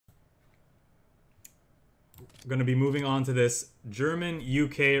going to be moving on to this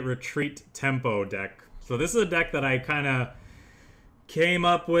German-UK Retreat Tempo deck. So this is a deck that I kind of came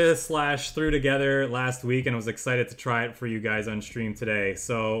up with / threw together last week, and I was excited to try it for you guys on stream today.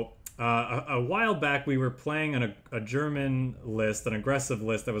 So a while back we were playing a German list, an aggressive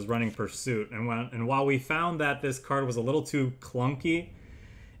list that was running Pursuit, and while we found that this card was a little too clunky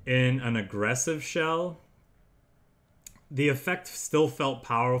in an aggressive shell, the effect still felt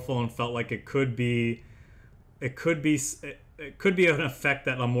powerful and felt like it could be an effect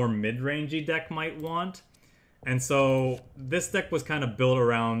that a more mid-rangey deck might want. And so this deck was kind of built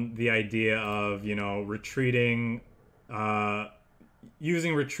around the idea of, you know, retreating,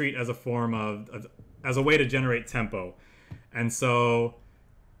 using retreat as a form as a way to generate tempo. And so,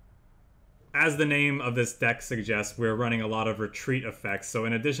 as the name of this deck suggests, we're running a lot of retreat effects. So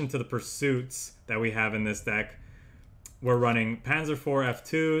in addition to the pursuits that we have in this deck, we're running Panzer IV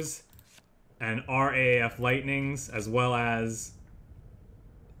F2s and RAAF Lightnings, as well as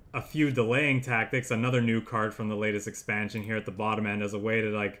a few delaying tactics, another new card from the latest expansion here at the bottom end as a way to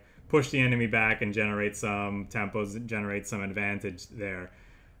like push the enemy back and generate some tempos, generate some advantage there.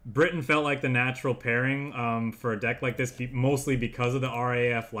 Britain felt like the natural pairing for a deck like this, mostly because of the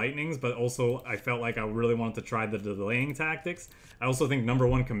RAAF Lightnings, but also I felt like I really wanted to try the delaying tactics. I also think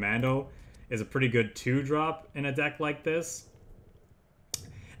 #1 Commando is a pretty good 2-drop in a deck like this.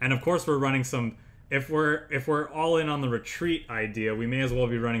 And of course we're running some, if we're all in on the retreat idea, we may as well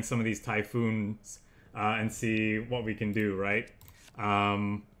be running some of these Typhoons and see what we can do, right?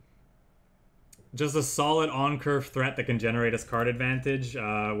 Just a solid on-curve threat that can generate us card advantage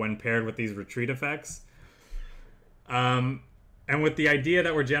when paired with these retreat effects. And with the idea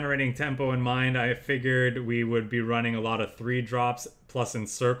that we're generating tempo in mind, I figured we would be running a lot of 3-drops plus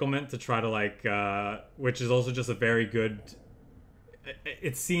encirclement to try to like, which is also just a very good,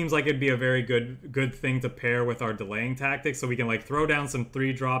 it seems like it'd be a very good thing to pair with our delaying tactics, so we can like throw down some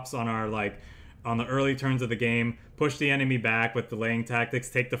 3-drops on our like, on the early turns of the game, push the enemy back with delaying tactics,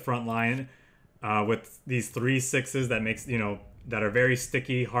 take the front line with these 3/6s that makes, you know, that are very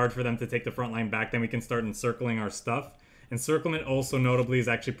sticky, hard for them to take the front line back. Then we can start encircling our stuff. Encirclement also notably is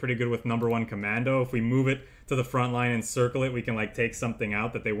actually pretty good with #1 Commando. If we move it to the front line and circle it, we can like take something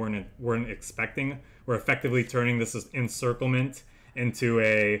out that they weren't expecting. We're effectively turning this encirclement into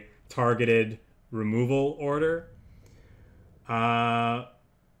a targeted removal order. And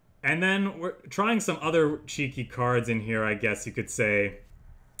then we're trying some other cheeky cards in here, I guess you could say,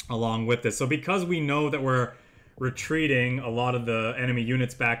 along with this. So because we know that we're retreating a lot of the enemy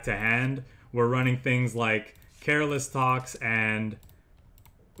units back to hand, we're running things like Careless Talks and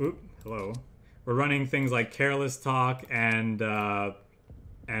we're running things like Careless Talk and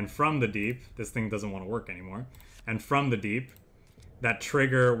From the Deep. This thing doesn't want to work anymore. And From the Deep that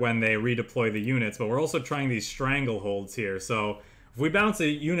trigger when they redeploy the units. But we're also trying these Strangleholds here. So if we bounce a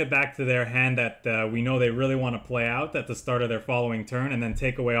unit back to their hand that we know they really want to play out at the start of their following turn and then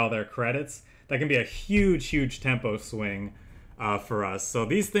take away all their credits, that can be a huge tempo swing for us. So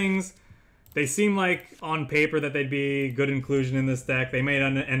these things, they seem like on paper that they'd be good inclusion in this deck. They may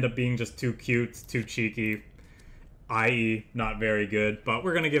end up being just too cute, too cheeky, i.e. not very good. But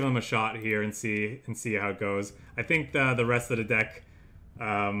we're going to give them a shot here and see how it goes. I think the rest of the deck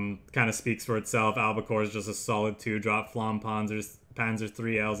kind of speaks for itself. Albacore is just a solid 2-drop. FLAMMPANZERs, Panzer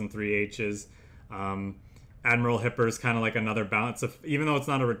III-Ls and III-Hs. Admiral Hipper is kind of like another bounce. Even though it's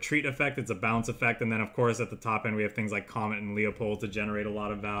not a retreat effect, it's a bounce effect. And then, of course, at the top end, we have things like Comet and Leopold to generate a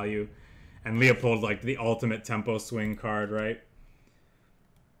lot of value. And Leopold, like the ultimate tempo swing card, right?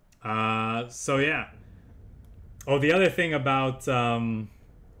 So, yeah. Oh, the other thing about...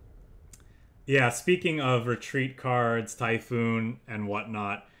 yeah, speaking of retreat cards, Typhoon, and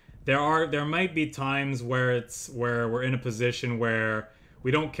whatnot, there might be times where we're in a position where we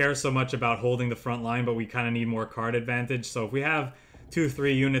don't care so much about holding the front line, but we kind of need more card advantage. So if we have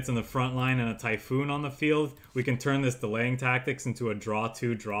 2-3 units in the front line and a Typhoon on the field, we can turn this delaying tactics into a draw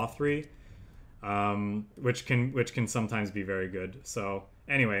 2, draw 3, which can sometimes be very good. So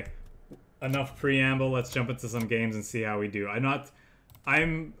anyway, enough preamble. Let's jump into some games and see how we do.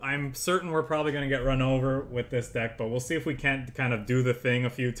 I'm certain we're probably going to get run over with this deck, but we'll see if we can't kind of do the thing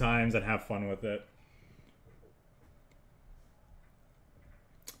a few times and have fun with it.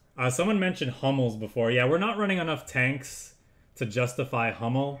 Someone mentioned Hummels before. Yeah, we're not running enough tanks to justify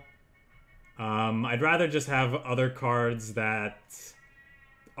Hummel. I'd rather just have other cards that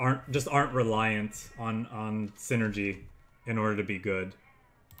aren't reliant on synergy in order to be good.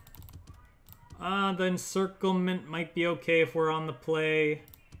 The encirclement might be okay if we're on the play.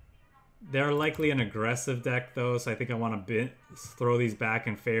 They're likely an aggressive deck, though, so I think I want to throw these back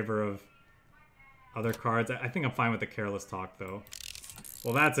in favor of other cards. I think I'm fine with the Careless Talk, though.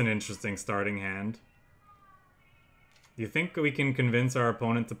 Well, that's an interesting starting hand. Do you think we can convince our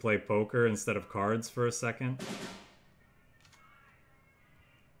opponent to play poker instead of cards for a second?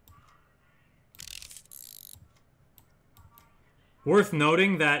 Worth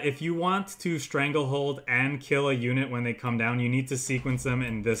noting that if you want to Stranglehold and kill a unit when they come down, you need to sequence them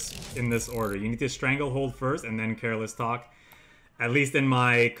in this order. You need to Stranglehold first and then Careless Talk. At least in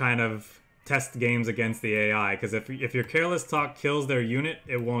my kind of test games against the AI, because if your Careless Talk kills their unit,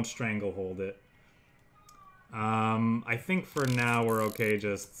 it won't Stranglehold it. I think for now we're okay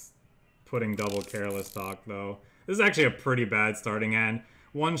just putting double Careless Talk, though. This is actually a pretty bad starting hand.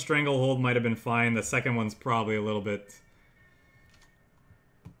 One Stranglehold might have been fine. The second one's probably a little bit...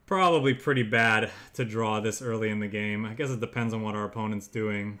 probably pretty bad to draw this early in the game. I guess it depends on what our opponent's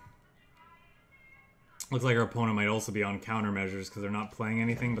doing. Looks like our opponent might also be on countermeasures because they're not playing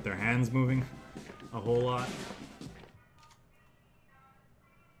anything, but their hand's moving a whole lot.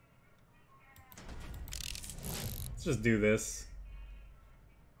 Let's just do this.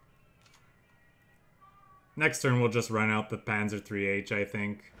 Next turn we'll just run out the Panzer III-H, I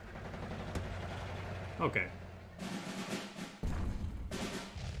think. Okay.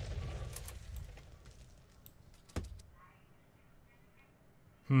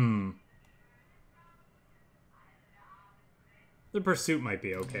 The Pursuit might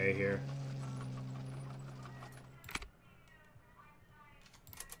be okay here.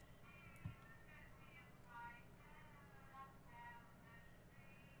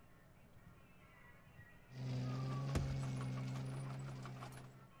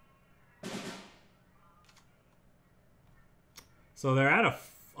 So they're at a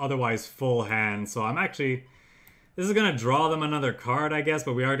otherwise full hand, so I'm actually... This is going to draw them another card, I guess,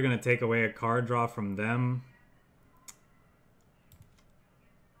 but we are going to take away a card draw from them.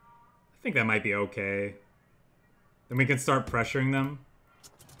 I think that might be okay. Then we can start pressuring them.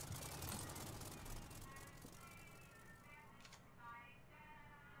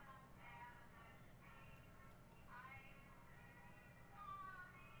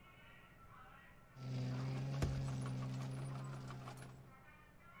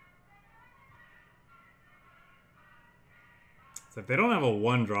 So if they don't have a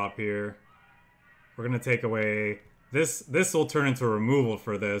 1-drop here, we're going to take away... This will turn into a removal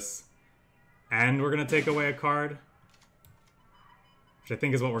for this. And we're going to take away a card. Which I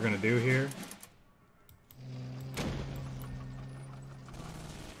think is what we're going to do here.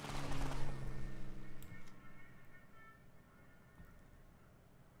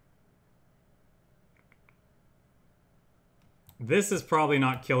 This is probably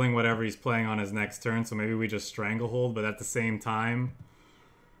not killing whatever he's playing on his next turn, so maybe we just Stranglehold, but at the same time...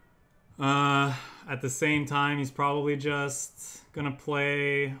 he's probably just gonna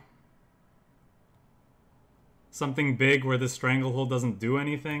play... something big where the Stranglehold doesn't do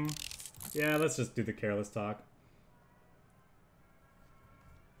anything. Yeah, let's just do the Careless Talk.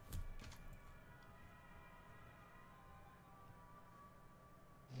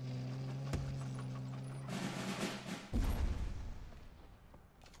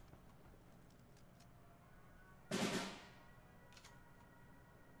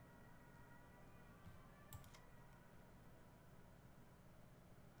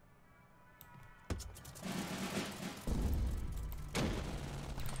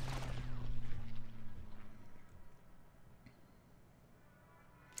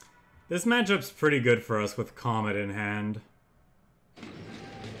 This matchup's pretty good for us with Comet in hand.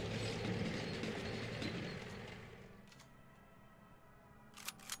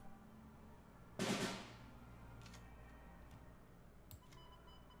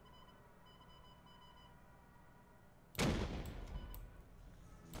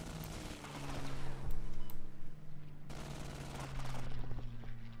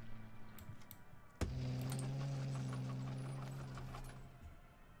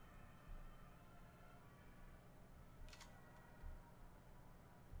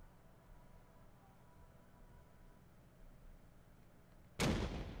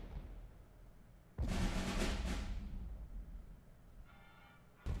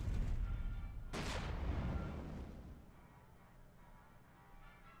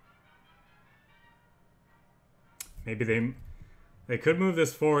 Maybe they could move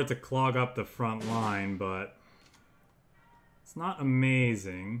this forward to clog up the front line, but it's not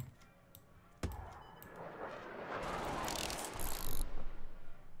amazing.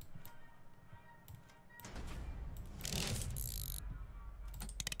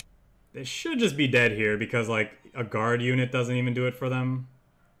 They should just be dead here because, like, a guard unit doesn't even do it for them.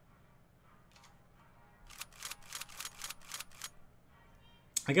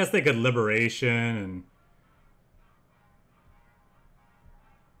 I guess they could Liberation and...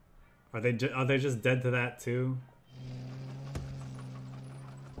 Are they just dead to that too?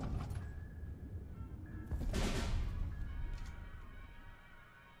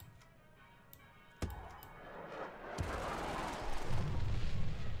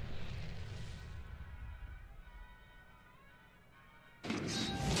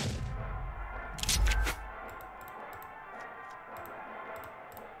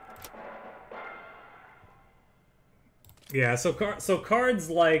 Yeah, so cards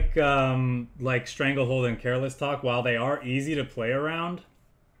like Stranglehold and Careless Talk, while they are easy to play around,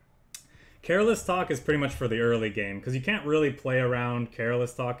 Careless Talk is pretty much for the early game, because you can't really play around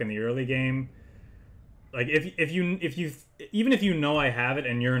Careless Talk in the early game. Like if you even if you know I have it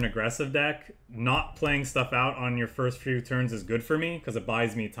and you're an aggressive deck, not playing stuff out on your first few turns is good for me because it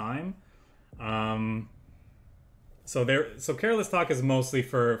buys me time. So Careless Talk is mostly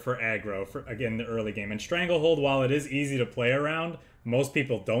for aggro, for again the early game. And Stranglehold, while it is easy to play around, most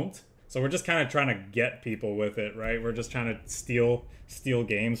people don't. So we're just kind of trying to get people with it, right? We're just trying to steal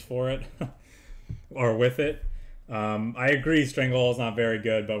games for it or with it. I agree, Stranglehold is not very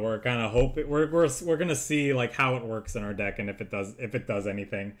good, but we're kind of hoping we're gonna see like how it works in our deck and if it does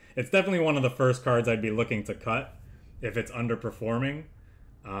anything. It's definitely one of the first cards I'd be looking to cut if it's underperforming.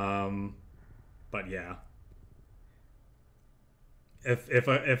 But yeah. If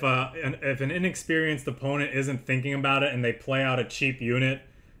an inexperienced opponent isn't thinking about it and they play out a cheap unit,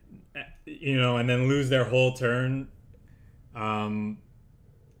 you know, and then lose their whole turn,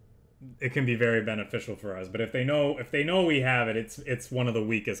 it can be very beneficial for us. But if they know we have it, it's one of the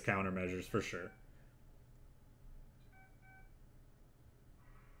weakest countermeasures for sure.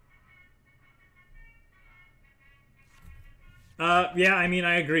 Yeah, I mean,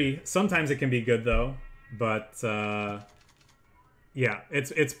 I agree. Sometimes it can be good though, but yeah,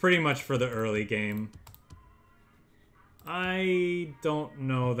 it's pretty much for the early game. I don't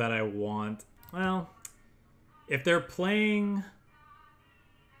know that I want... Well, if they're playing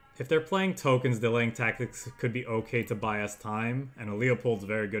tokens, delaying tactics could be okay to buy us time. And a Leopold's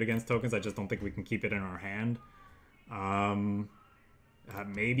very good against tokens. I just don't think we can keep it in our hand.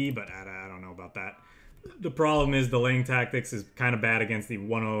 Maybe, but I don't know about that. The problem is delaying tactics is kind of bad against the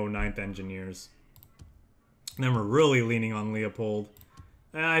 109th Engineers. And then we're really leaning on Leopold.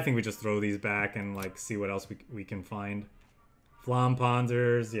 I think we just throw these back and like see what else we can find.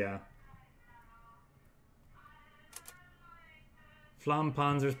 FLAMMPANZERs, yeah.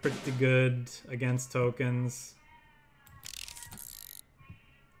 FLAMMPANZER's pretty good against tokens.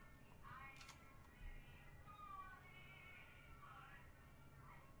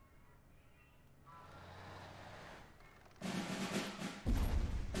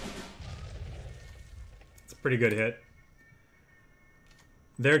 It's a pretty good hit.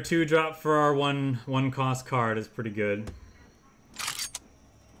 Their 2-drop for our one cost card is pretty good.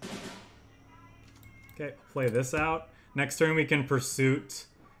 Okay, play this out. Next turn we can Pursuit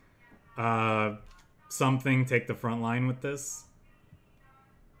something, take the front line with this.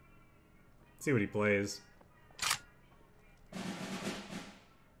 Let's see what he plays.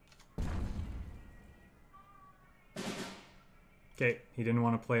 Okay, he didn't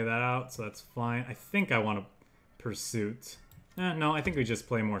want to play that out, so that's fine. I think I want to Pursuit. No, I think we just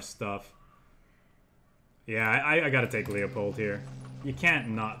play more stuff. Yeah, I gotta take Leopold here. You can't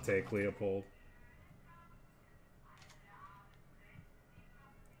not take Leopold.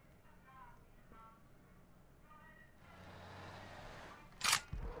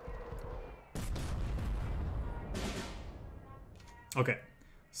 Okay,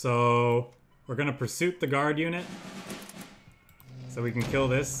 so we're gonna Pursuit the guard unit. So we can kill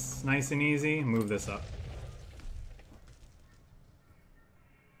this nice and easy, move this up.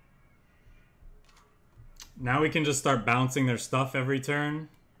 Now we can just start bouncing their stuff every turn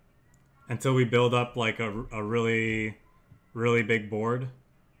until we build up like a really big board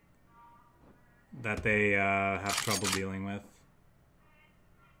that they have trouble dealing with.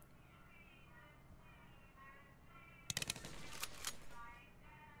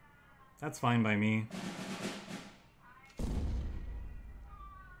 That's fine by me.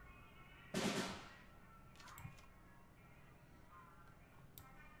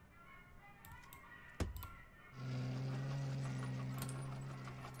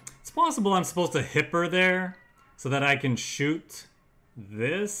 It's possible I'm supposed to Hipper there so that I can shoot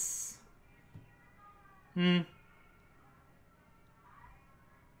this.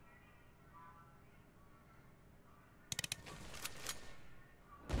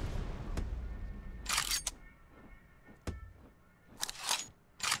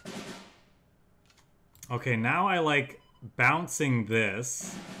 Okay, now I like bouncing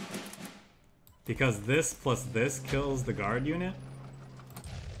this, because this plus this kills the guard unit.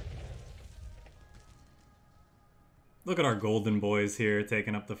 Look at our golden boys here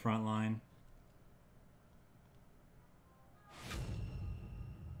taking up the front line.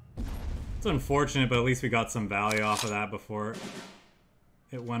 It's unfortunate, but at least we got some value off of that before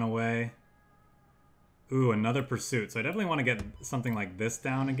it went away. Ooh, another pursuit. So I definitely want to get something like this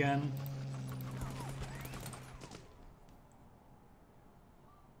down again.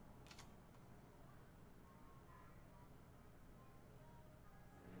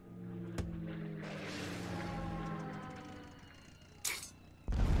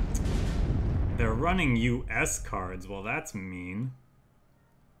 They're running US cards. Well, that's mean.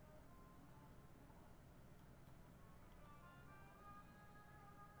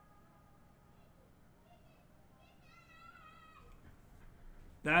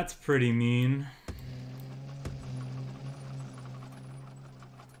 That's pretty mean.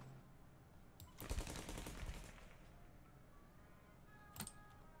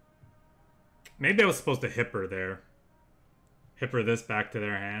 Maybe I was supposed to hipper there. Hipper this back to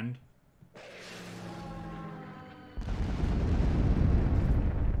their hand.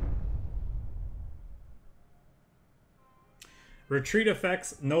 Retreat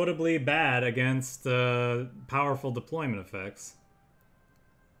effects notably bad against powerful deployment effects.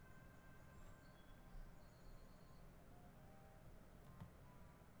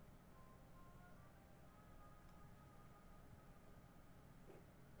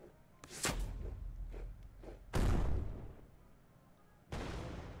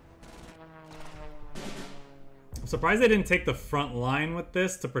 I'm surprised they didn't take the front line with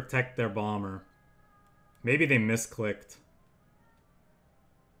this to protect their bomber. Maybe they misclicked.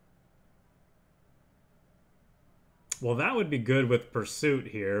 Well, that would be good with pursuit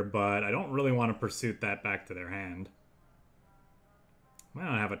here, but I don't really want to pursuit that back to their hand. I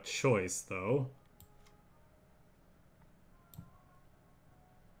don't have a choice, though.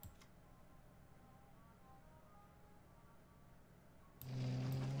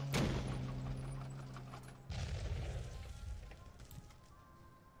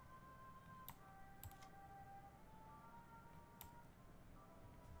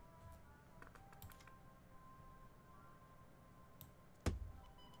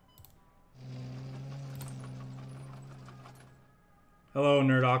 Hello,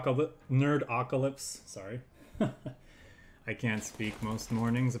 Nerdocalypse. Sorry. I can't speak most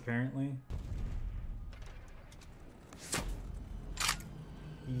mornings, apparently.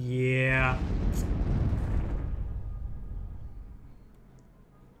 Yeah.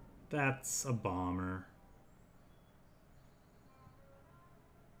 That's a bomber.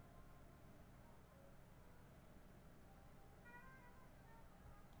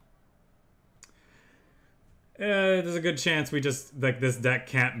 There's a good chance we just, like, this deck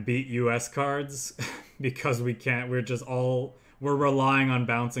can't beat US cards because we can't, we're relying on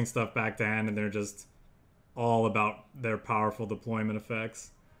bouncing stuff back to hand and they're just all about their powerful deployment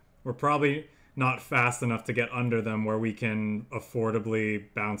effects. We're probably not fast enough to get under them where we can affordably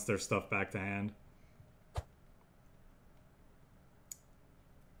bounce their stuff back to hand.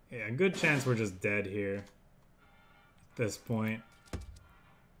 Yeah, good chance we're just dead here at this point.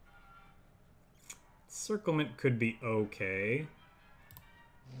 Encirclement could be okay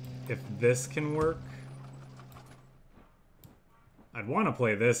if this can work. I'd want to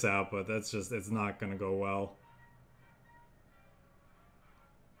play this out, but that's just, it's not going to go well.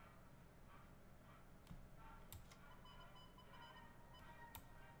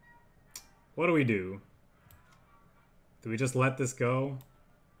 What do we do? Do we just let this go?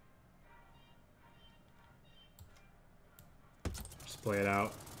 Just play it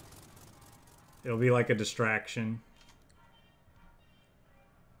out. It'll be like a distraction.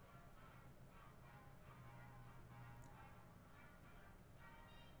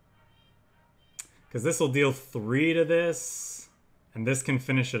 Because this will deal 3 to this, and this can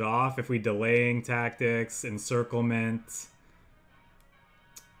finish it off if we delaying tactics, encirclement,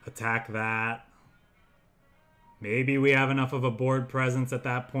 attack that. Maybe we have enough of a board presence at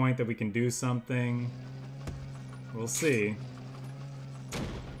that point that we can do something. We'll see.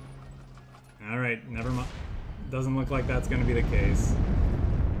 Alright, never mind. Doesn't look like that's going to be the case.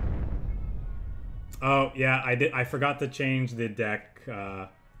 Oh, yeah, I forgot to change the deck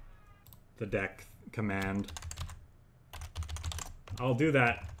command. I'll do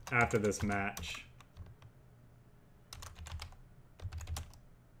that after this match.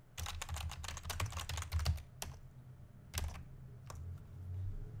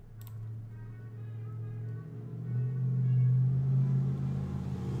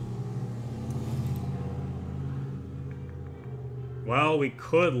 Well, we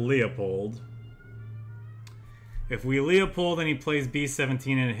could Leopold. If we Leopold and he plays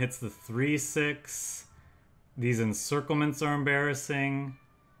B17 and it hits the 3-6, these encirclements are embarrassing.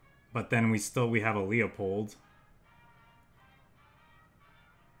 But then we have a Leopold.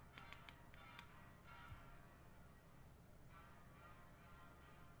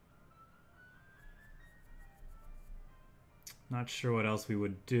 Not sure what else we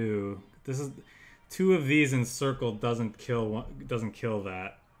would do. This is 2 of these encircled doesn't kill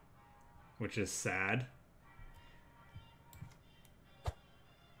that, which is sad.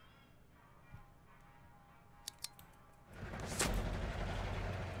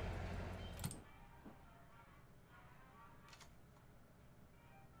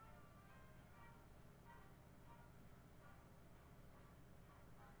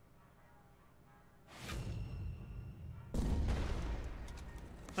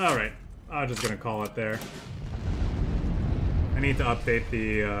 Alright, I'm just gonna call it there. I need to update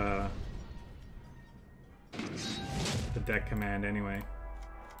the deck command anyway.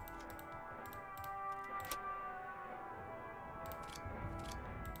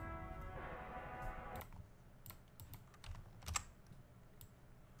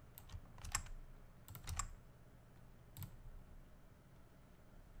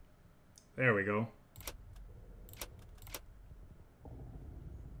 There we go.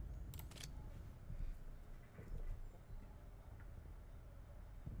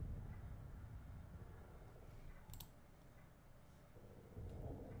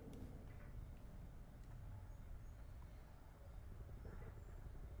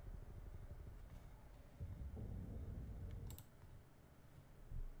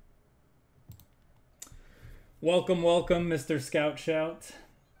 Welcome, welcome, Mr. Scout Shout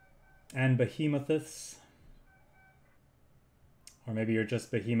and Behemothus. Or maybe you're just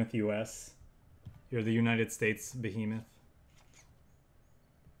Behemoth US. You're the United States Behemoth.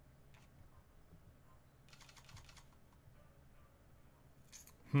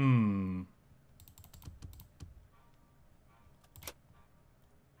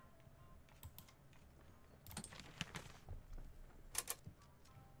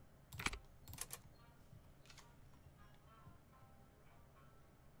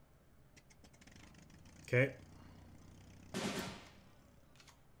 Okay. Just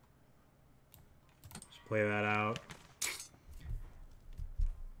play that out.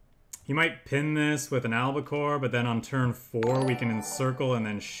 He might pin this with an albacore, but then on turn 4 we can encircle and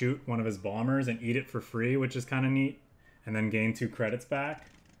then shoot one of his bombers and eat it for free, which is kind of neat. And then gain 2 credits back.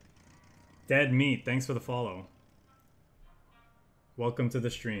 Dead Meat, thanks for the follow. Welcome to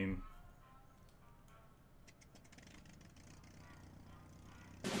the stream.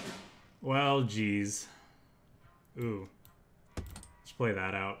 Well, geez. Ooh. Let's play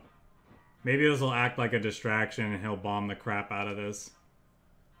that out. Maybe this will act like a distraction and he'll bomb the crap out of this.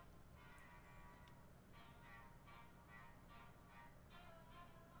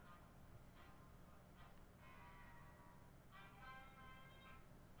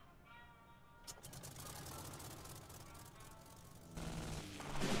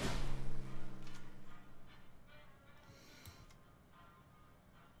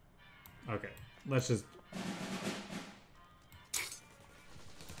 Okay, let's just...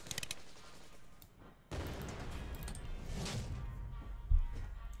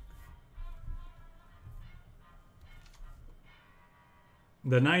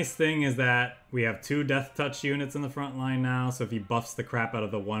 The nice thing is that we have 2 Death Touch units in the front line now, so if he buffs the crap out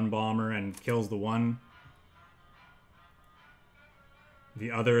of the 1 bomber and kills the 1,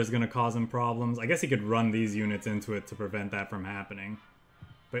 the other is going to cause him problems. I guess he could run these units into it to prevent that from happening.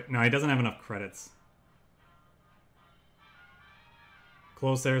 But no, he doesn't have enough credits.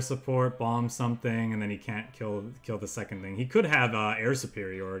 Close air support, bomb something, and then he can't kill the second thing. He could have air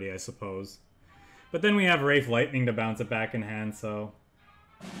superiority, I suppose. But then we have RAAF Lightning to bounce it back in hand, so...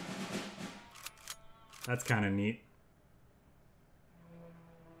 That's kind of neat.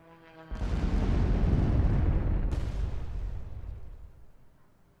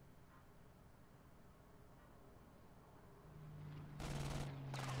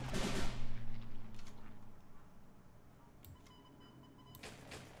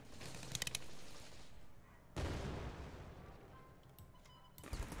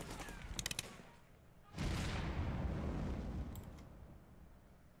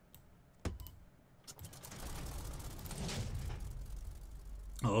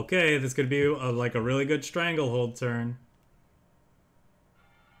 Okay, this could be like a really good stranglehold turn.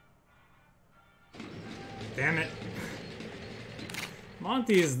 Damn it.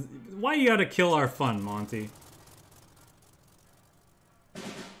 Monty is... Why you gotta kill our fun, Monty?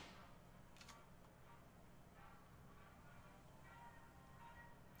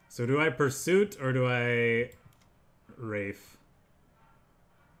 So do I Pursuit or do I RAAF?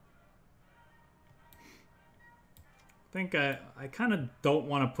 I think I kind of don't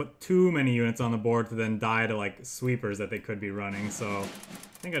want to put too many units on the board to then die to like sweepers that they could be running, so I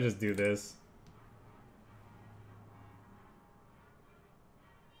think I just do this.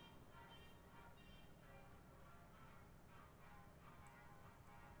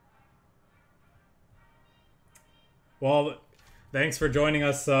 Well, thanks for joining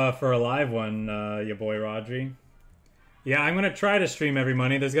us for a live one, your boy Rodri. Yeah, I'm going to try to stream every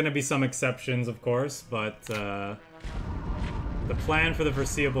Monday. There's going to be some exceptions, of course, but the plan for the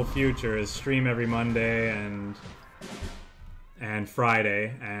foreseeable future is stream every Monday and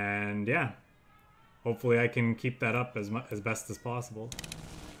Friday, and yeah, hopefully I can keep that up as best as possible.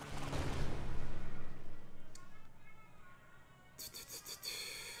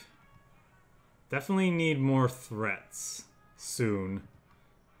 Definitely need more threats soon.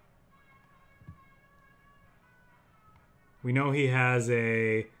 We know he has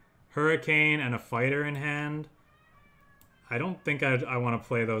a Hurricane and a Fighter in hand. I don't think I want to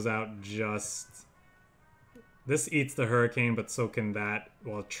play those out just... This eats the Hurricane, but so can that.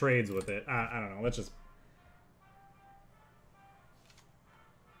 Well, it trades with it. I don't know. Let's just...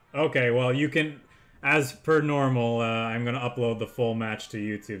 Okay, well, you can... As per normal, I'm going to upload the full match to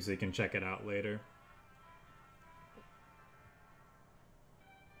YouTube so you can check it out later.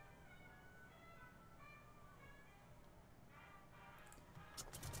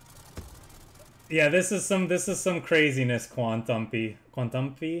 Yeah, this is some craziness, Quantumfy.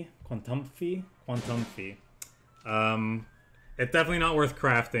 It's definitely not worth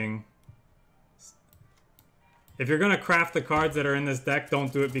crafting. If you're gonna craft the cards that are in this deck,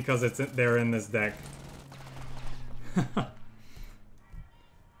 don't do it because they're in this deck.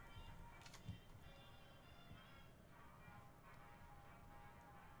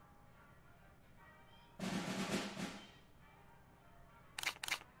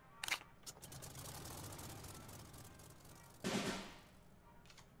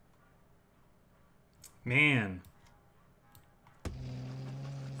 Man.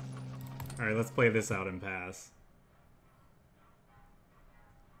 Alright, let's play this out and pass.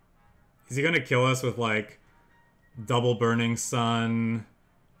 Is he gonna kill us with, like, double Burning Sun,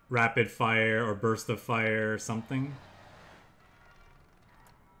 Rapid Fire, or Burst of Fire, or something?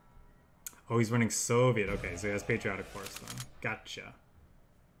 Oh, he's running Soviet. Okay, so he has Patriotic Force, then. Gotcha.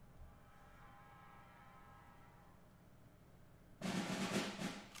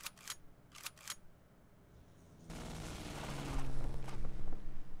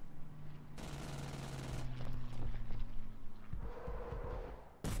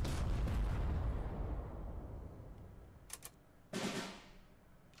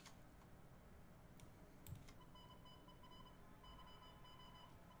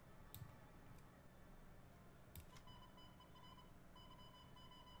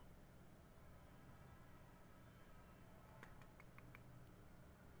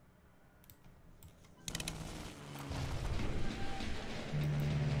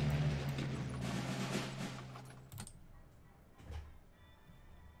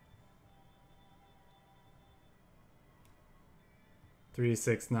 Three,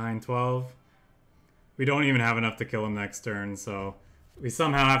 6, 9, 12. We don't even have enough to kill him next turn, so we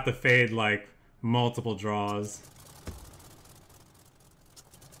somehow have to fade, like, multiple draws.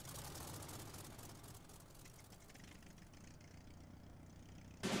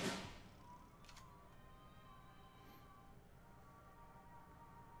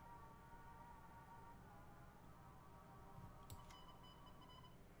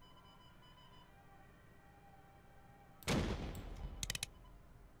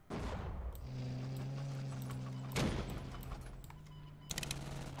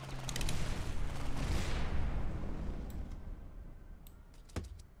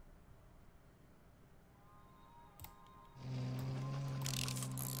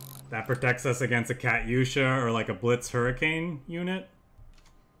 That protects us against a Katyusha or like a Blitz Hurricane unit.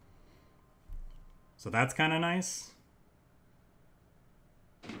 So that's kind of nice.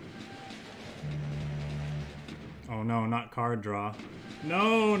 Oh no, not card draw.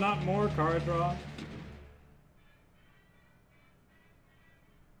 No, not more card draw.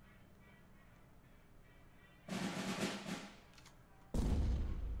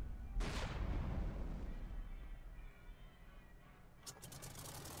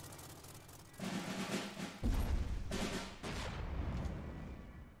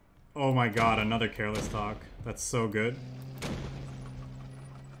 Oh my god, another Careless Talk. That's so good.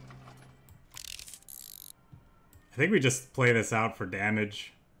 I think we just play this out for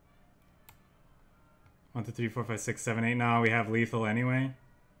damage. 1, 2, 3, 4, 5, 6, 7, 8. Now we have lethal anyway.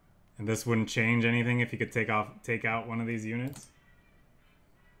 And this wouldn't change anything if you could take out one of these units?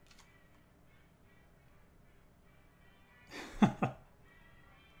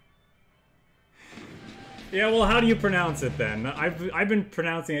 Yeah, well, how do you pronounce it then? I've been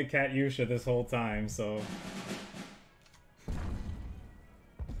pronouncing it Katyusha this whole time, so...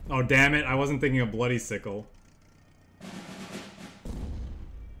 Oh, damn it, I wasn't thinking of Bloody Sickle.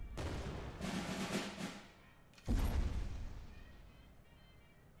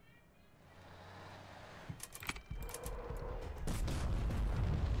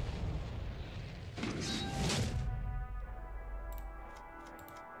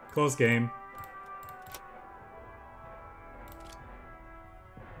 Close game.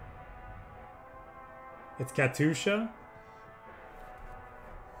 It's Katyusha?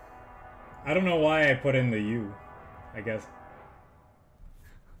 I don't know why I put in the U, I guess.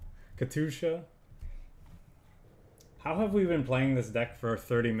 Katyusha? How have we been playing this deck for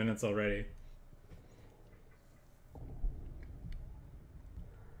 30 minutes already?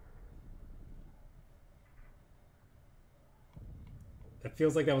 It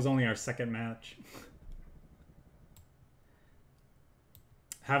feels like that was only our second match.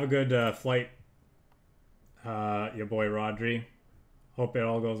 Have a good flight, your boy Rodri. Hope it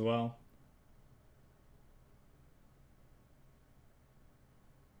all goes well.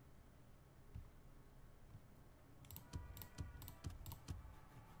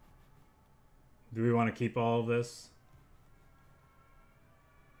 Do we want to keep all of this?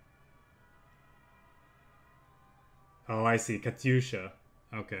 Oh, I see. Katyusha.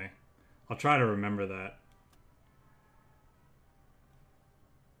 Okay. I'll try to remember that.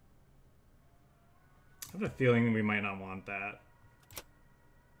 I have a feeling we might not want that.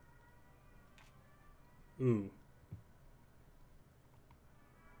 Ooh.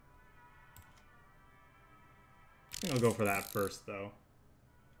 I think I'll go for that first, though.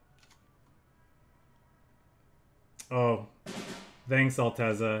 Oh. Thanks,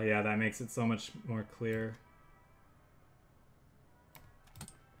 Alteza. Yeah, that makes it so much more clear.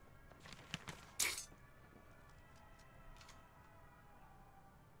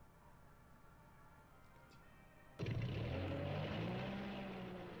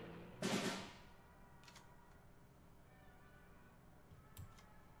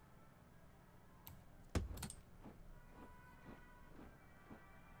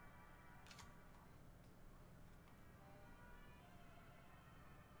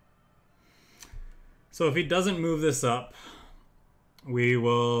 So if he doesn't move this up, we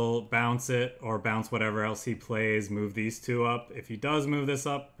will bounce it or bounce whatever else he plays, move these two up. If he does move this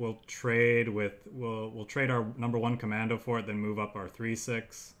up, we'll trade with we'll trade our #1 commando for it, then move up our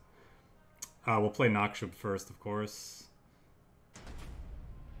 3/6. We'll play NACHSCHUB first, of course.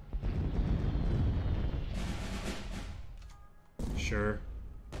 Sure.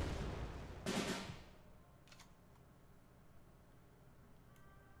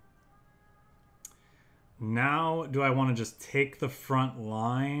 Now, do I want to just take the front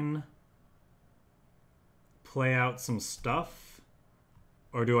line, play out some stuff,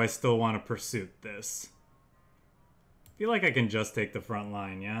 or do I still want to pursuit this? I feel like I can just take the front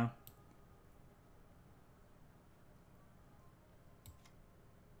line, yeah?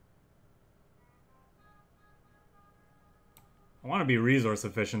 I want to be resource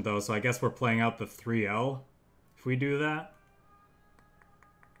efficient though, so I guess we're playing out the 3-L if we do that.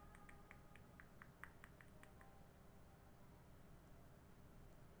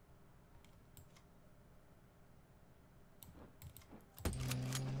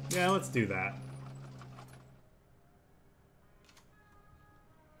 Yeah, let's do that.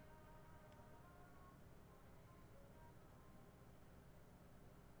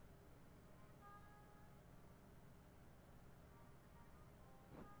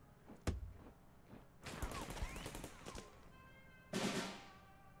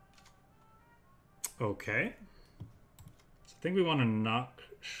 Okay. I think we want to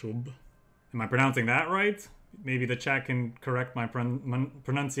NACHSCHUB. Am I pronouncing that right? Maybe the chat can correct my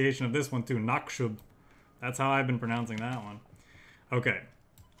pronunciation of this one too. NACHSCHUB. That's how I've been pronouncing that one. Okay.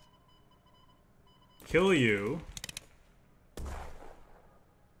 Kill you.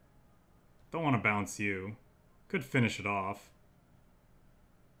 Don't want to bounce you. Could finish it off.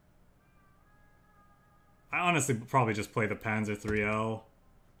 I honestly probably just play the Panzer III-L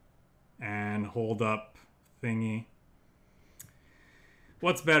and hold up thingy.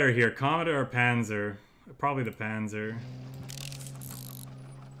 What's better here, Comet or Panzer? Probably the Panzer.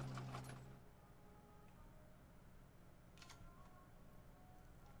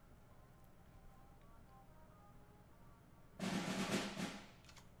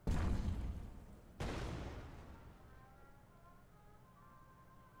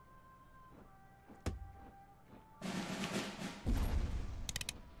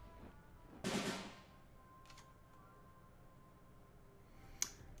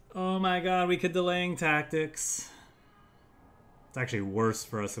 my god, we could delaying tactics. It's actually worse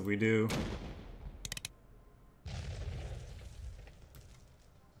for us if we do.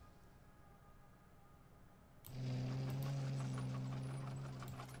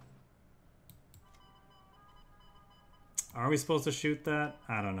 Are we supposed to shoot that?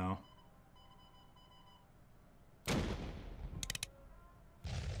 I don't know.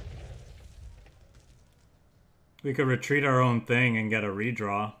 We could retreat our own thing and get a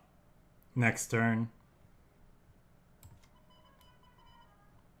redraw next turn.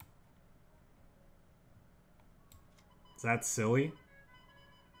 Is that silly?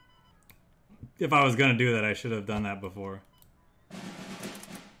 If I was gonna do that, I should have done that before.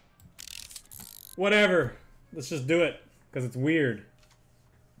 Whatever. Let's just do it, because it's weird.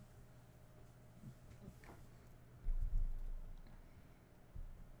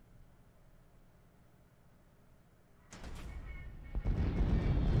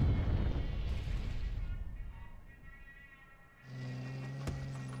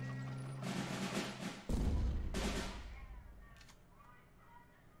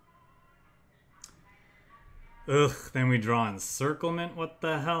 Ugh, then we draw encirclement? What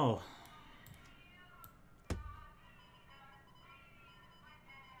the hell?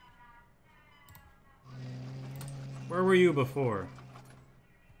 Where were you before?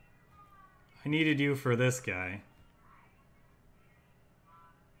 I needed you for this guy.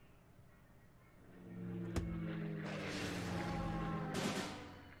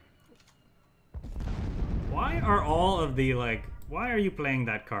 Why are all of the, like... Why are you playing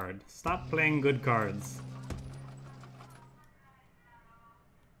that card? Stop playing good cards.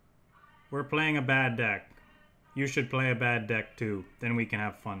 We're playing a bad deck. You should play a bad deck too. Then we can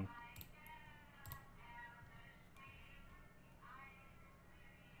have fun.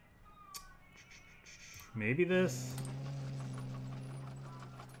 Maybe this?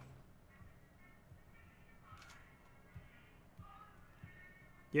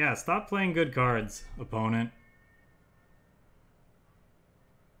 Yeah, stop playing good cards, opponent.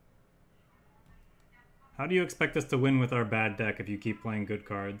 How do you expect us to win with our bad deck if you keep playing good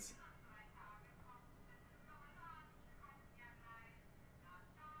cards?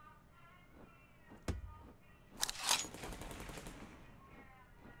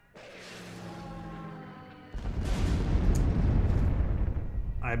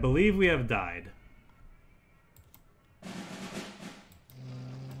 I believe we have died.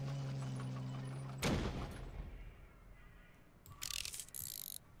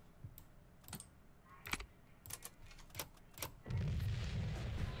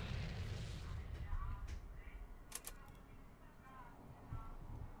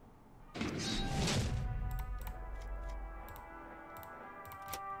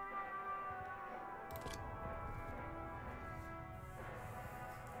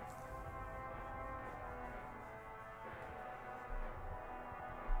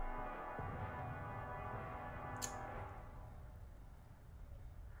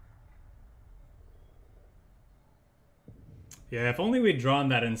 Yeah, if only we'd drawn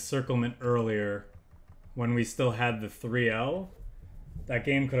that encirclement earlier when we still had the 3L, that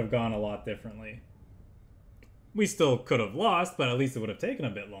game could have gone a lot differently. We still could have lost, but at least it would have taken a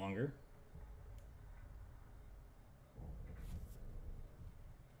bit longer.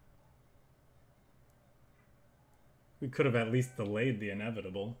 We could have at least delayed the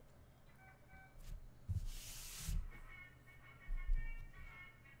inevitable.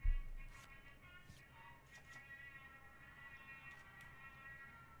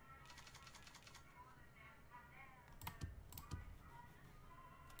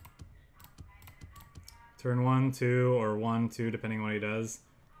 Turn 1, 2, or 1, 2, depending on what he does.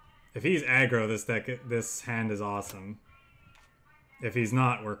 If he's aggro, this hand is awesome. If he's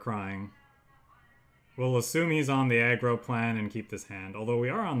not, we're crying. We'll assume he's on the aggro plan and keep this hand. Although we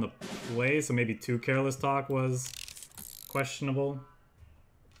are on the play, so maybe 2 Careless Talk was questionable.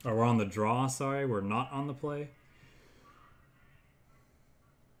 Or we're on the draw, sorry. We're not on the play.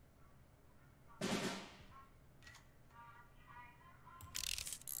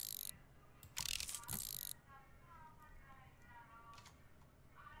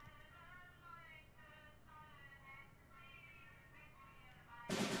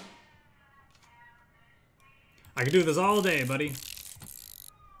 I could do this all day, buddy.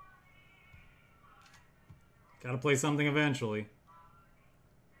 Gotta play something eventually.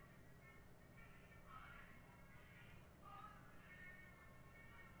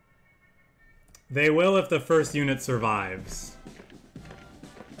 They will if the first unit survives.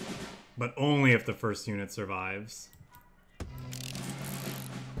 But only if the first unit survives.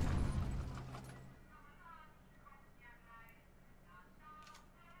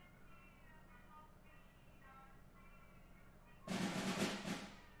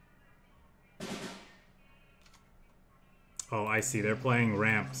 Oh, I see. They're playing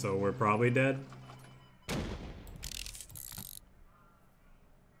ramp, so we're probably dead.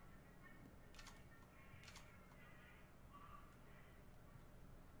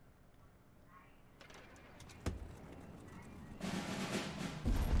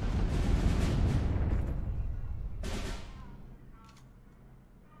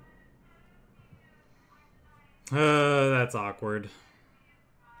 That's awkward.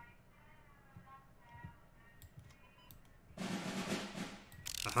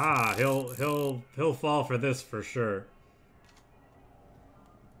 Aha, he'll fall for this for sure.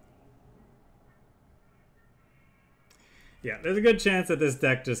 Yeah, there's a good chance that this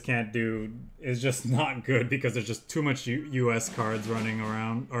deck just can't do, is just not good because there's just too much US cards running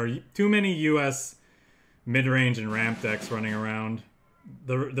around, or too many US mid-range and ramp decks running around.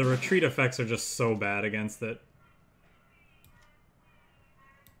 The retreat effects are just so bad against it.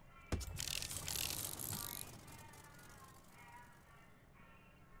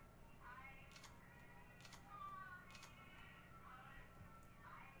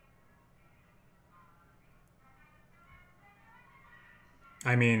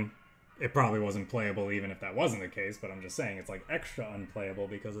 I mean, it probably wasn't playable even if that wasn't the case, but I'm just saying it's like extra unplayable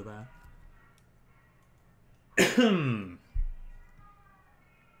because of that.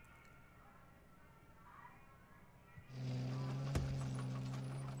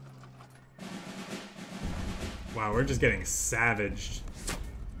 Wow, we're just getting savaged.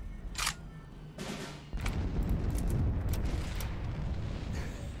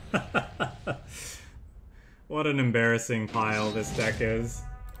 What an embarrassing pile this deck is.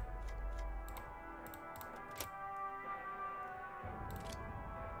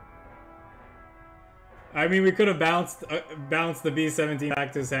 I mean, we could have bounced the B-17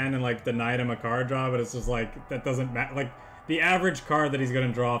 back to his hand and like denied him a card draw, but it's just like that doesn't matter. Like the average card that he's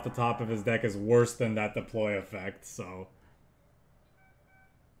gonna draw off the top of his deck is worse than that deploy effect. So.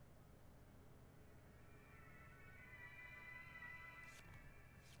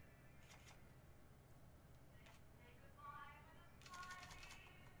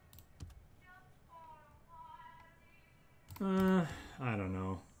 I don't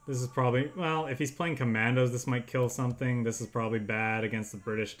know. This is probably, well, if he's playing commandos, this might kill something. This is probably bad against the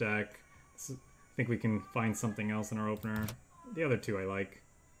British deck. I think we can find something else in our opener. The other two I like.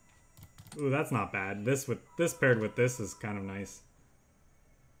 Ooh, that's not bad. This paired with this is kind of nice.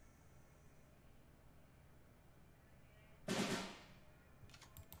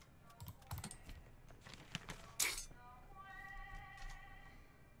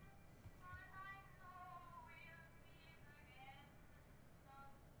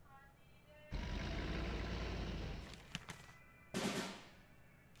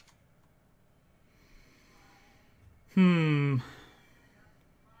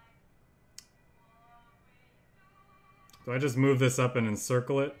 Do I just move this up and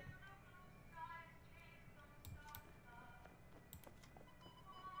encircle it?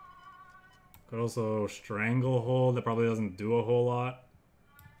 Could also stranglehold. That probably doesn't do a whole lot.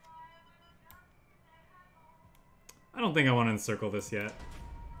 I don't think I want to encircle this yet.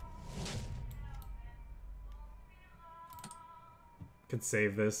 Could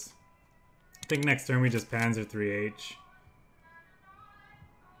save this. I think next turn we just Panzer III-H.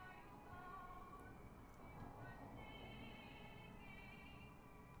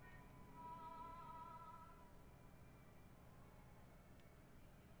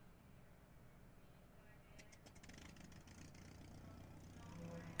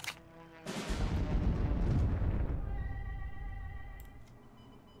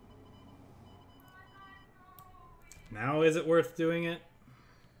 Now is it worth doing it?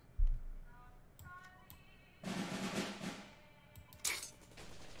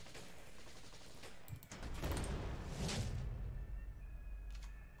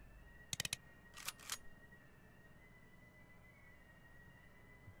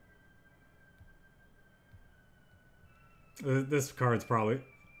 This card's probably,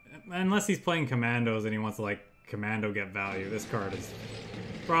 unless he's playing commandos and he wants to like commando get value, this card is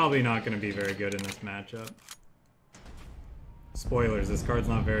probably not going to be very good in this matchup. Spoilers, this card's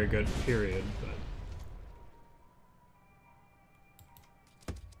not very good, period, but...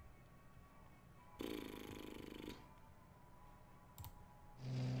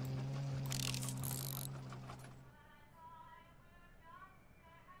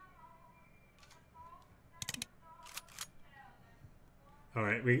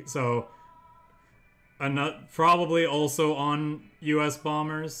 Alright, so... probably also on US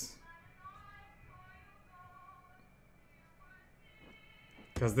bombers.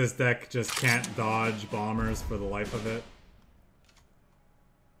 Because this deck just can't dodge bombers for the life of it.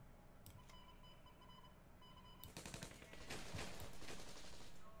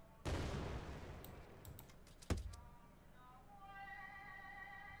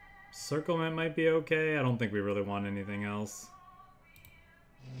 Encirclement might be okay. I don't think we really want anything else.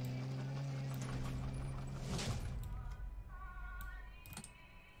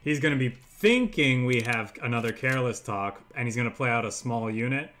 He's going to be thinking we have another Careless Talk, and he's going to play out a small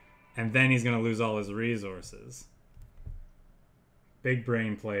unit, and then he's going to lose all his resources. Big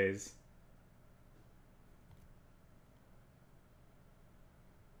brain plays.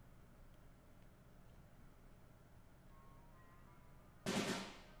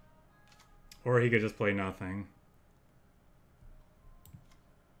 Or he could just play nothing.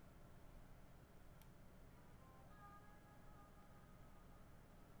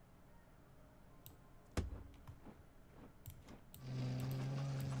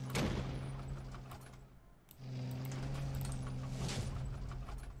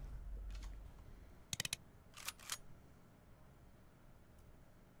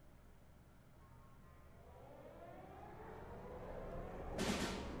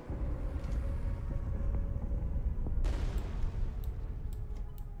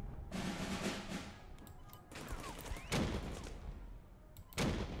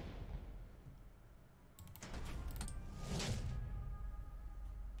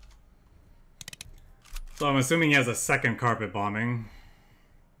 So I'm assuming he has a second carpet bombing.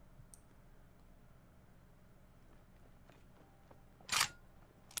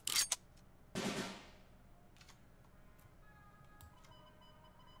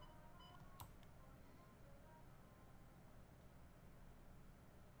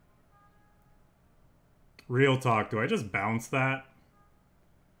 Real talk, do I just bounce that?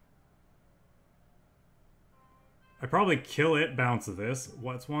 I probably kill it, bounce this.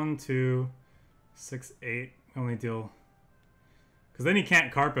 What's 1, 2, 6, 8? Only deal. Because then he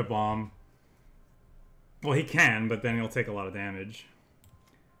can't carpet bomb. Well, he can, but then he'll take a lot of damage.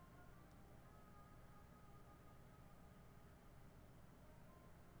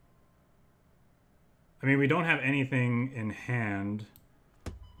 I mean, we don't have anything in hand.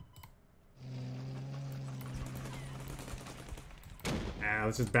 Ah,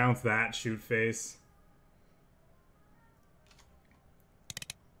 let's just bounce that, shoot face.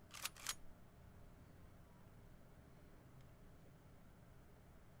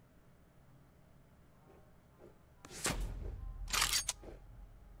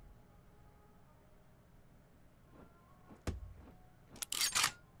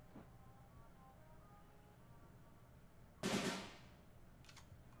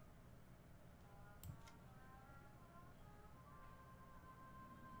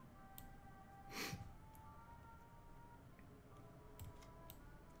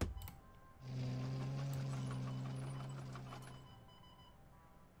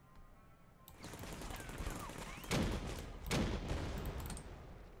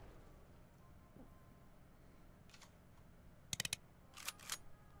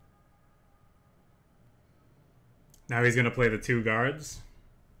 Now he's going to play the 2 guards.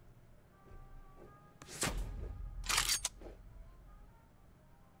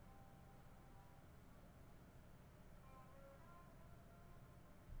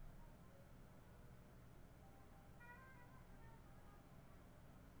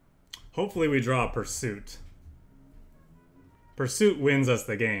 Hopefully we draw a Pursuit. Pursuit wins us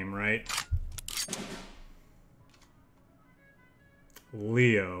the game, right?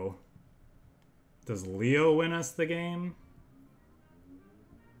 Leo. Does Leo win us the game?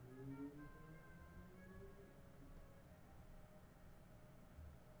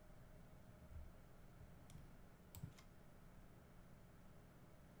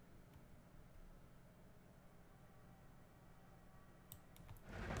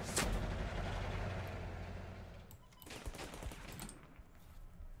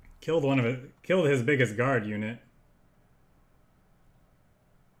 Killed his biggest guard unit.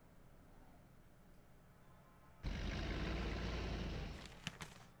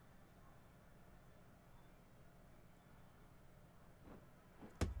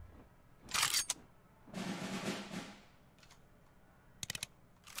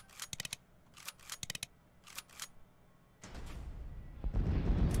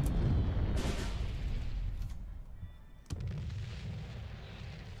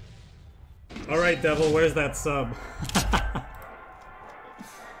 Alright, Devil, where's that sub?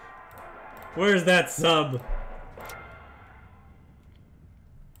 Where's that sub?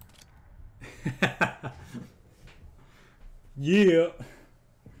 Yeah.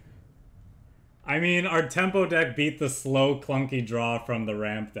 I mean, our tempo deck beat the slow, clunky draw from the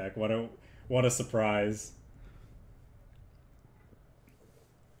ramp deck. What a surprise.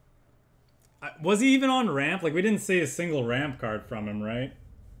 Was he even on ramp? Like, we didn't see a single ramp card from him, right?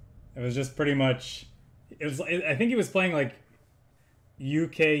 It was just pretty much... I think he was playing, like...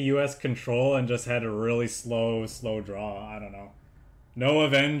 UK-US control and just had a really slow draw. I don't know. No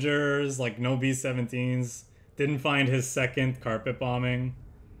Avengers, like no B-17s. Didn't find his second carpet bombing.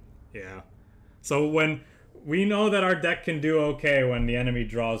 Yeah. So when we know that our deck can do okay when the enemy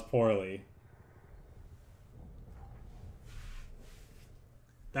draws poorly.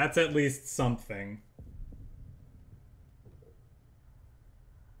 That's at least something.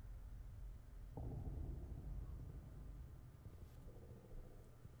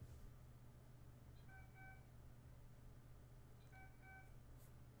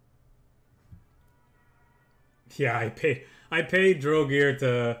 Yeah, I paid Drogear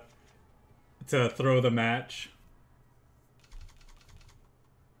to throw the match.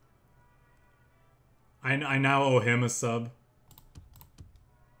 I now owe him a sub.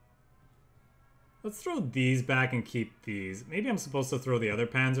 Let's throw these back and keep these. Maybe I'm supposed to throw the other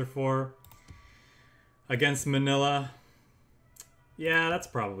Panzer IV against Manila. Yeah, that's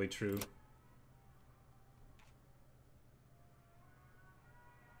probably true.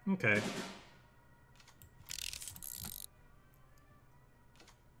 Okay.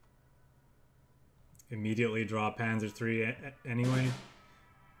 Immediately draw Panzer III anyway.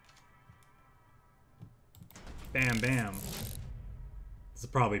 Bam, bam. This is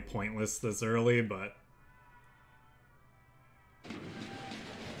probably pointless this early, but...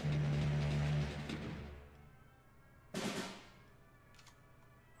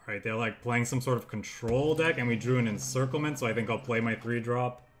 Alright, they're like playing some sort of control deck, and we drew an encirclement, so I think I'll play my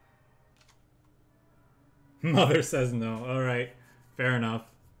 3-drop. Mother says no. Alright, fair enough.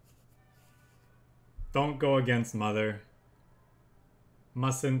 Don't go against Mother.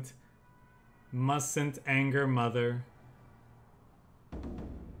 Mustn't anger Mother.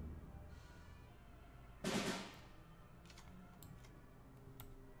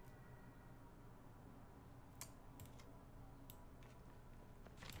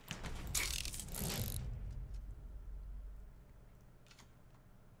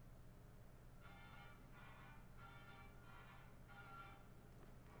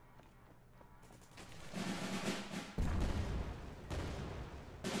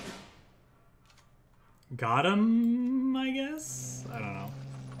 Got him, I guess? I don't know.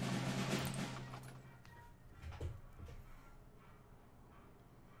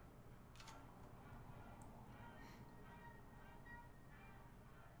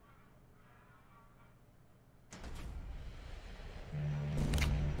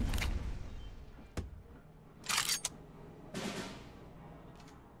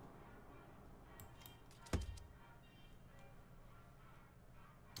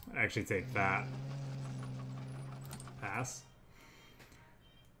 I'd actually take that. Pass.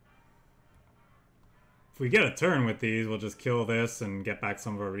 If we get a turn with these, we'll just kill this and get back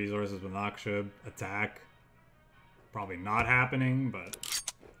some of our resources with NACHSCHUB. Attack. Probably not happening, but...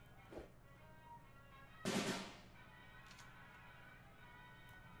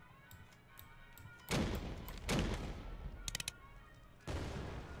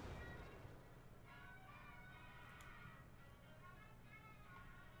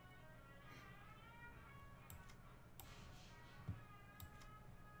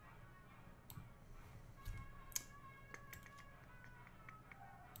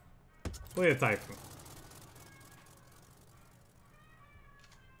 Play a Typhoon.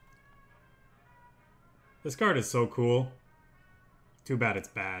 This card is so cool. Too bad it's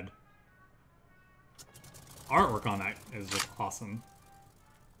bad. Artwork on that is just awesome.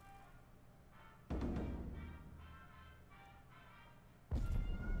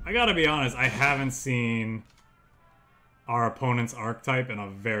 I gotta be honest, I haven't seen our opponent's archetype in a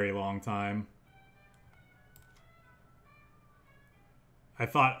very long time. I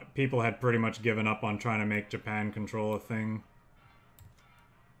thought people had pretty much given up on trying to make Japan control a thing.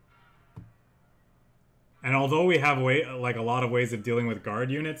 And although we have like a lot of ways of dealing with guard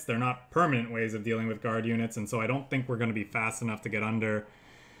units, they're not permanent ways of dealing with guard units, and so I don't think we're going to be fast enough to get under,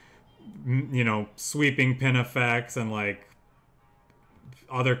 you know, sweeping pin effects and like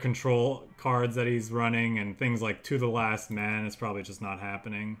other control cards that he's running and things like To the Last Man is probably just not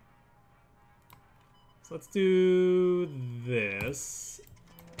happening. So let's do this.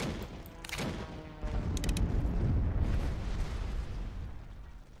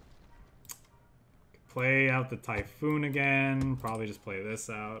 Play out the Typhoon again. Probably just play this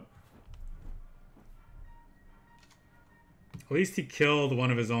out. At least he killed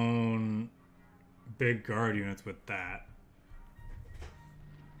one of his own big guard units with that.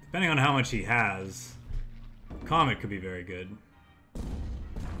 Depending on how much he has, Comet could be very good.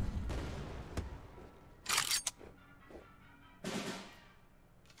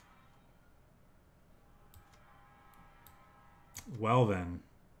 Well then.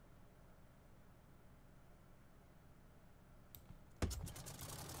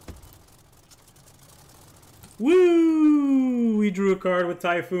 Woo! We drew a card with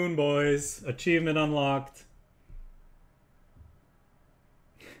Typhoon, boys. Achievement unlocked.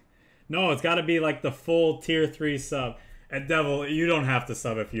 No, it's got to be like the full tier 3 sub. And Devil, you don't have to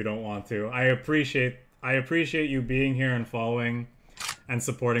sub if you don't want to. I appreciate you being here and following and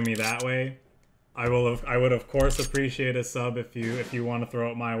supporting me that way. I would of course appreciate a sub if you want to throw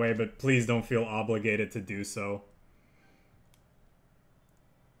it my way, but please don't feel obligated to do so.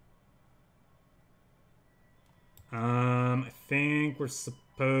 I think we're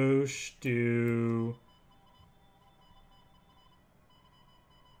supposed to...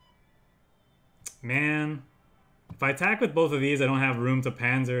 Man, if I attack with both of these, I don't have room to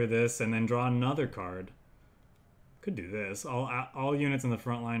Panzer this and then draw another card. Could do this. All units in the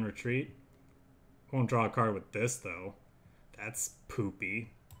front line retreat. Won't draw a card with this, though. That's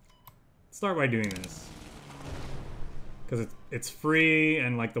poopy. Let's start by doing this. Because it's free,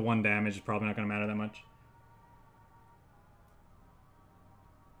 and like the 1 damage is probably not going to matter that much.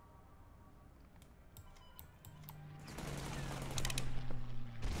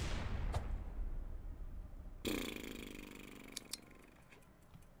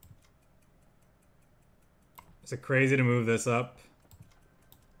 Is it crazy to move this up?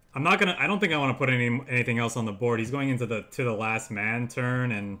 I'm not gonna. I don't think I want to put anything else on the board. He's going into the last man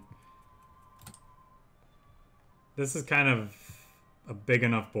turn, and this is kind of a big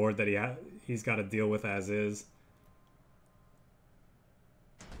enough board that he's got to deal with as is.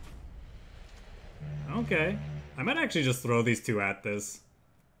 Okay, I might actually just throw these two at this.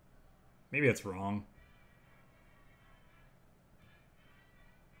 Maybe it's wrong.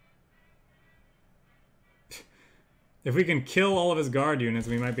 If we can kill all of his guard units,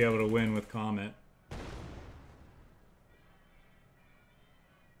 we might be able to win with Comet.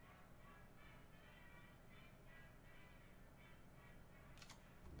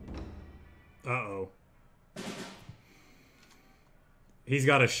 Uh-oh. He's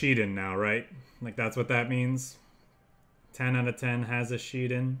got a sheet in now, right? Like, that's what that means? 10 out of 10 has a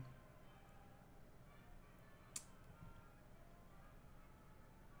sheet in.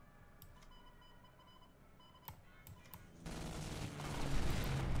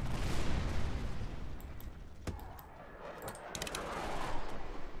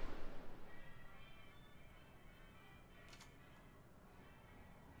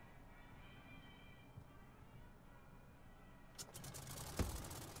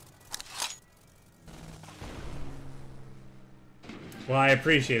 Well, I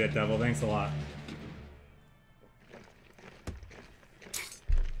appreciate it, Devil. Thanks a lot.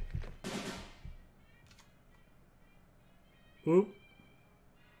 Oop.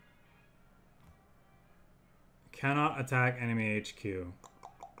 Cannot attack enemy HQ.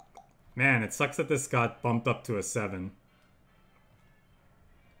 Man, it sucks that this got bumped up to a 7.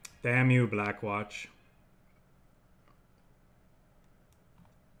 Damn you, Blackwatch.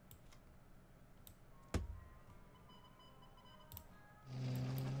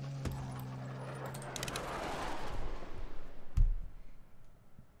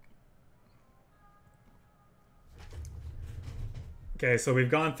 Okay, so we've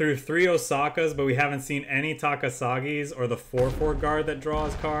gone through 3 Osakas, but we haven't seen any Takasagis or the 4/4 guard that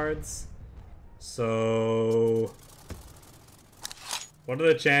draws cards. So what are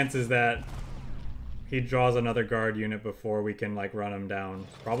the chances that he draws another guard unit before we can like run him down?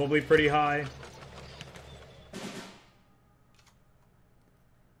 Probably pretty high.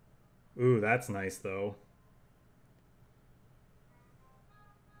 Ooh, that's nice though.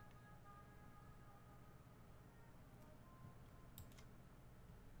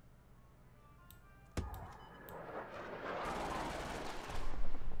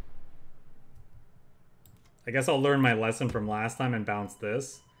 I guess I'll learn my lesson from last time and bounce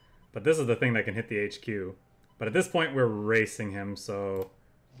this. But this is the thing that can hit the HQ. But at this point, we're racing him, so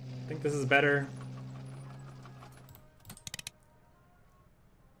I think this is better.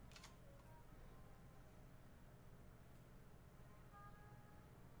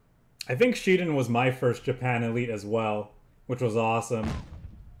 I think Shiden was my first Japan Elite as well, which was awesome.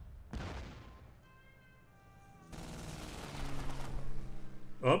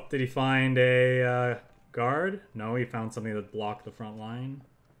 Oh, did he find a guard? No, he found something that blocked the front line.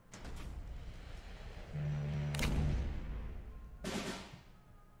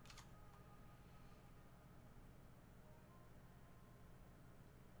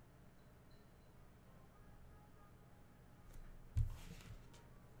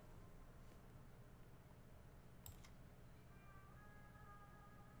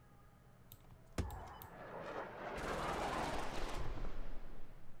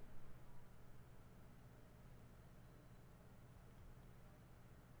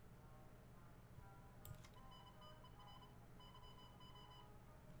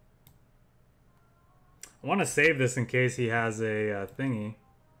 I want to save this in case he has a thingy.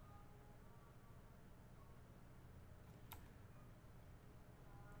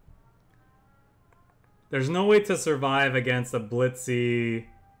 There's no way to survive against a blitzy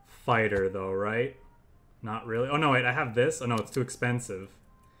fighter, though, right? Not really. Oh, no, wait, I have this. Oh, no, it's too expensive.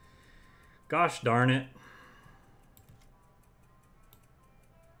 Gosh darn it.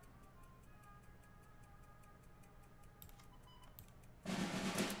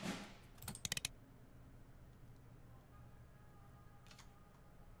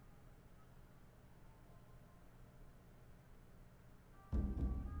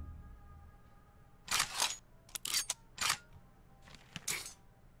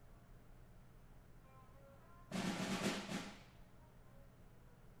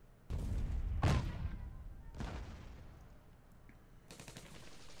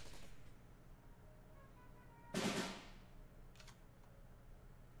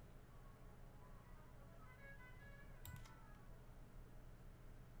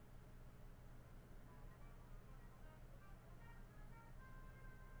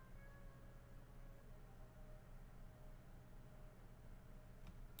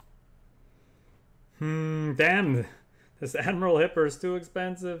 Damn. This Admiral Hipper is too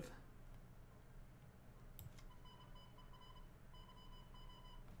expensive.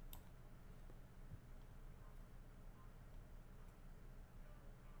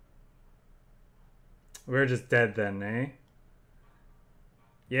 We're just dead then, eh?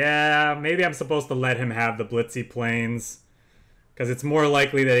 Yeah, maybe I'm supposed to let him have the blitzy planes. Because it's more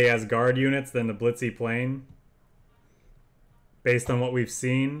likely that he has guard units than the blitzy plane. Based on what we've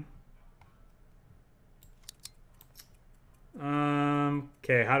seen.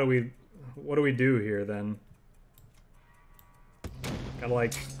 Okay, what do we do here then? Gotta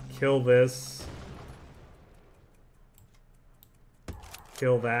like kill this.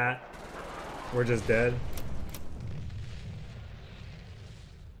 Kill that. We're just dead.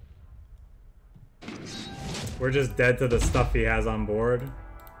 We're just dead to the stuff he has on board.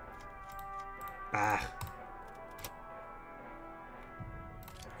 Ah.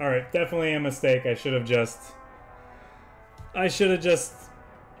 Alright, definitely a mistake. I should have just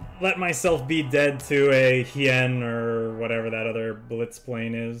let myself be dead to a Hien or whatever that other blitz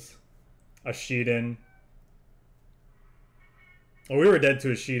plane is. A Shiden. Oh, we were dead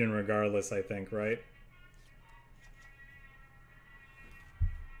to a Shiden regardless, I think, right?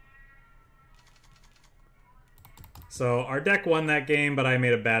 So, our deck won that game, but I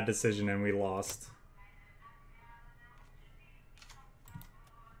made a bad decision and we lost.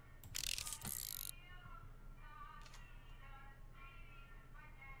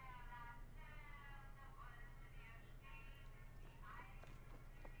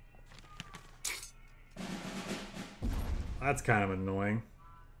 That's kind of annoying.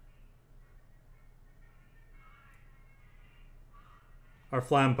 Our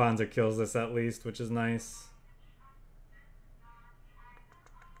FLAMMPANZER kills this at least, which is nice.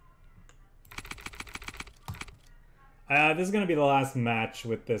 This is going to be the last match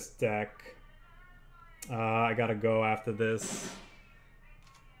with this deck. I gotta go after this.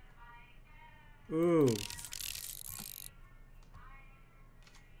 Ooh.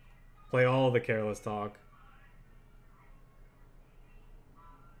 Play all of the Careless Talk.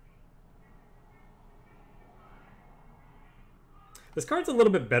 This card's a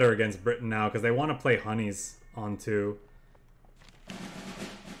little bit better against Britain now because they want to play honeys on 2.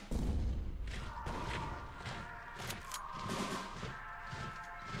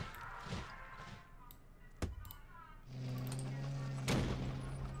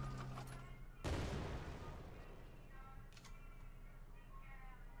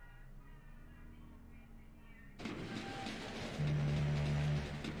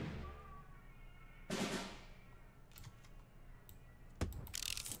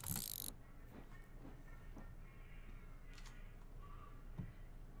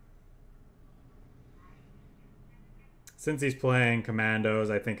 Since he's playing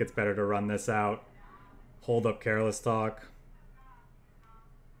Commandos, I think it's better to run this out. Hold up Careless Talk.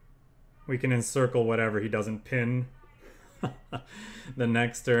 We can encircle whatever he doesn't pin the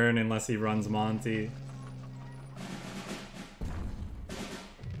next turn unless he runs Monty.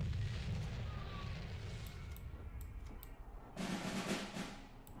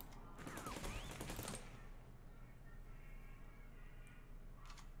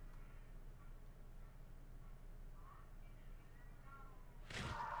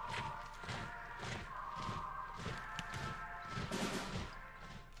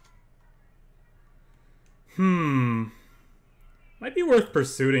 Might be worth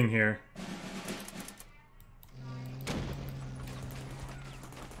pursuing here.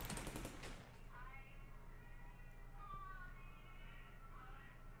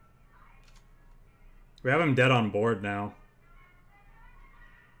 We have him dead on board now.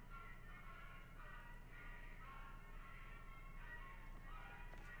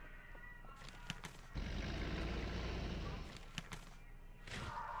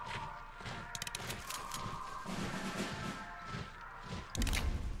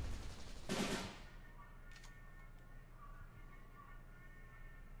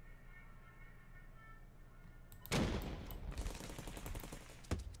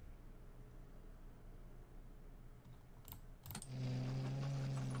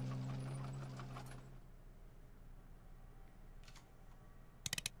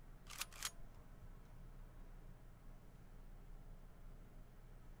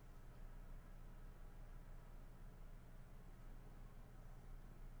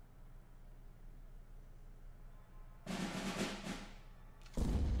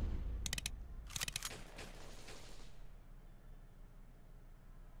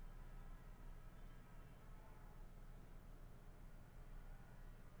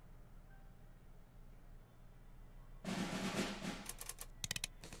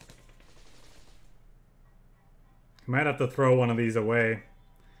 Might have to throw one of these away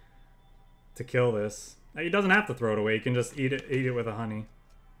to kill this. He doesn't have to throw it away. He can just eat it with a honey.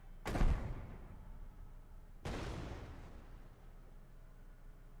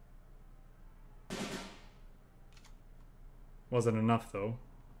 Wasn't enough though.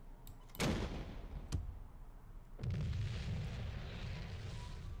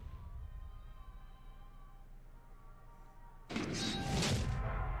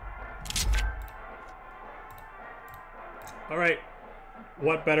 All right,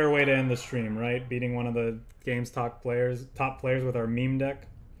 what better way to end the stream, right? Beating one of the game's top players with our meme deck.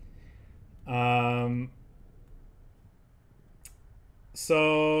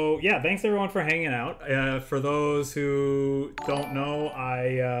 So yeah, thanks everyone for hanging out. For those who don't know,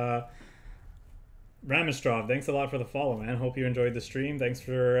 Ramistrov, thanks a lot for the follow, man. Hope you enjoyed the stream. Thanks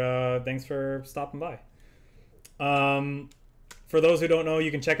for stopping by. For those who don't know,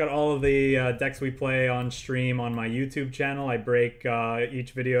 you can check out all of the decks we play on stream on my YouTube channel. I break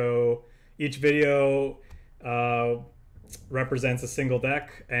each video represents a single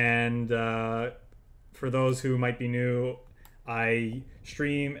deck, and for those who might be new, I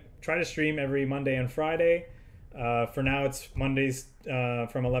try to stream every Monday and Friday. For now, it's Mondays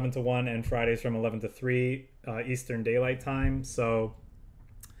from 11 to 1 and Fridays from 11 to 3 Eastern Daylight Time. So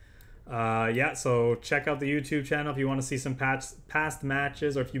yeah, so check out the YouTube channel if you want to see some past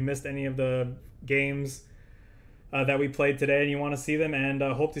matches, or if you missed any of the games that we played today and you want to see them. And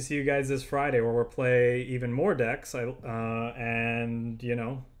hope to see you guys this Friday, where we'll play even more decks and, you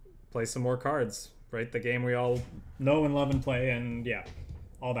know, play some more cards, right? The game we all know and love and play, and yeah,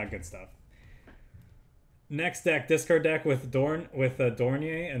 all that good stuff. Next deck, discard deck with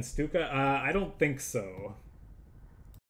Dornier and Stuka. I don't think so.